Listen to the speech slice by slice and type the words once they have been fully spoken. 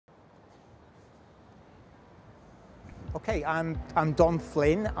Okay, I'm Don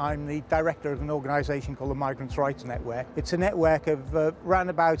Flynn. I'm the director of an organisation called the Migrants' Rights Network. It's a network of around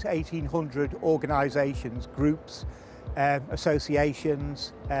about 1,800 organisations, groups,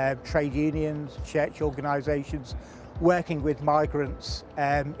 associations, trade unions, church organisations, working with migrants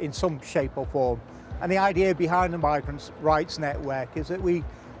in some shape or form. And the idea behind the Migrants' Rights Network is that we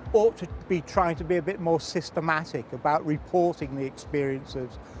ought to be trying to be a bit more systematic about reporting the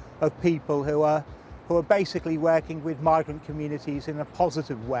experiences of people who are basically working with migrant communities in a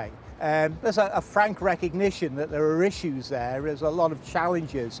positive way. There's a frank recognition that there are issues there's a lot of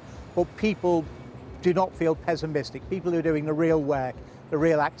challenges, but people do not feel pessimistic. People who are doing the real work, the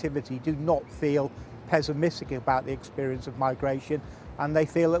real activity, do not feel pessimistic about the experience of migration, and they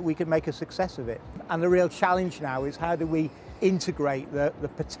feel that we can make a success of it. And the real challenge now is how do we integrate the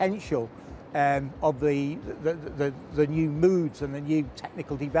potential of the new moods and the new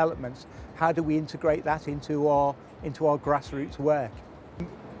technical developments. How do we integrate that into our grassroots work?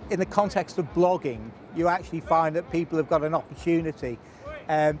 In the context of blogging, you actually find that people have got an opportunity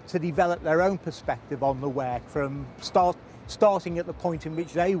to develop their own perspective on the work from starting at the point in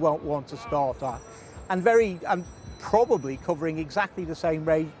which they won't want to start at, and probably covering exactly the same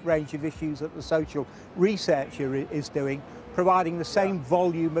range of issues that the social researcher is doing, providing the same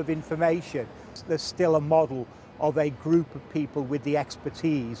volume of information. There's still a model of a group of people with the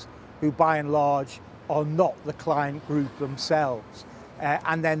expertise who by and large are not the client group themselves.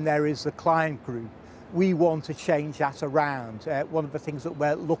 And then there is the client group. We want to change that around. One of the things that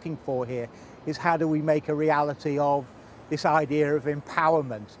we're looking for here is how do we make a reality of this idea of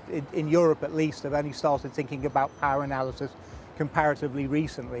empowerment. In Europe at least, they've only started thinking about power analysis comparatively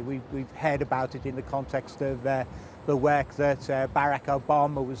recently. We've heard about it in the context of the work that Barack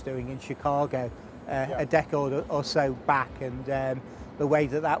Obama was doing in Chicago a decade or so back, and the way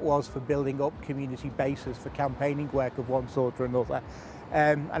that was for building up community bases for campaigning work of one sort or another.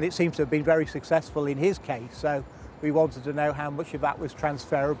 And it seems to have been very successful in his case, so we wanted to know how much of that was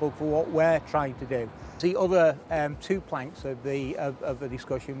transferable for what we're trying to do. The other two planks of the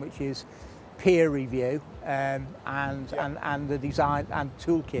discussion, which is peer review and the design and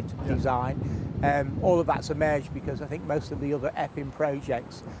toolkit design. All of that's emerged because I think most of the other EPIM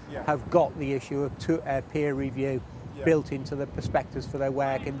projects have got the issue of peer review built into the prospectus for their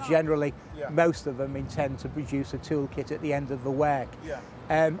work, and generally most of them intend to produce a toolkit at the end of the work.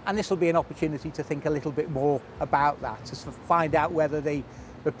 And this will be an opportunity to think a little bit more about that, to find out whether the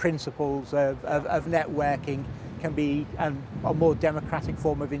principles of networking can be a more democratic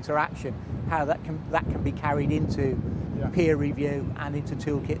form of interaction, how that can be carried into peer review and into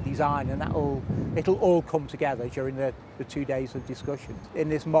toolkit design, and it'll all come together during the 2 days of discussion. In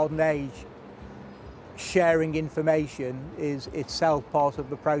this modern age, sharing information is itself part of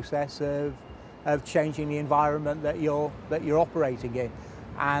the process of changing the environment that you're operating in,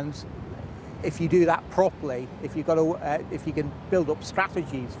 and if you do that properly, if you can build up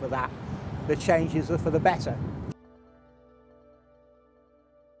strategies for that, the changes are for the better.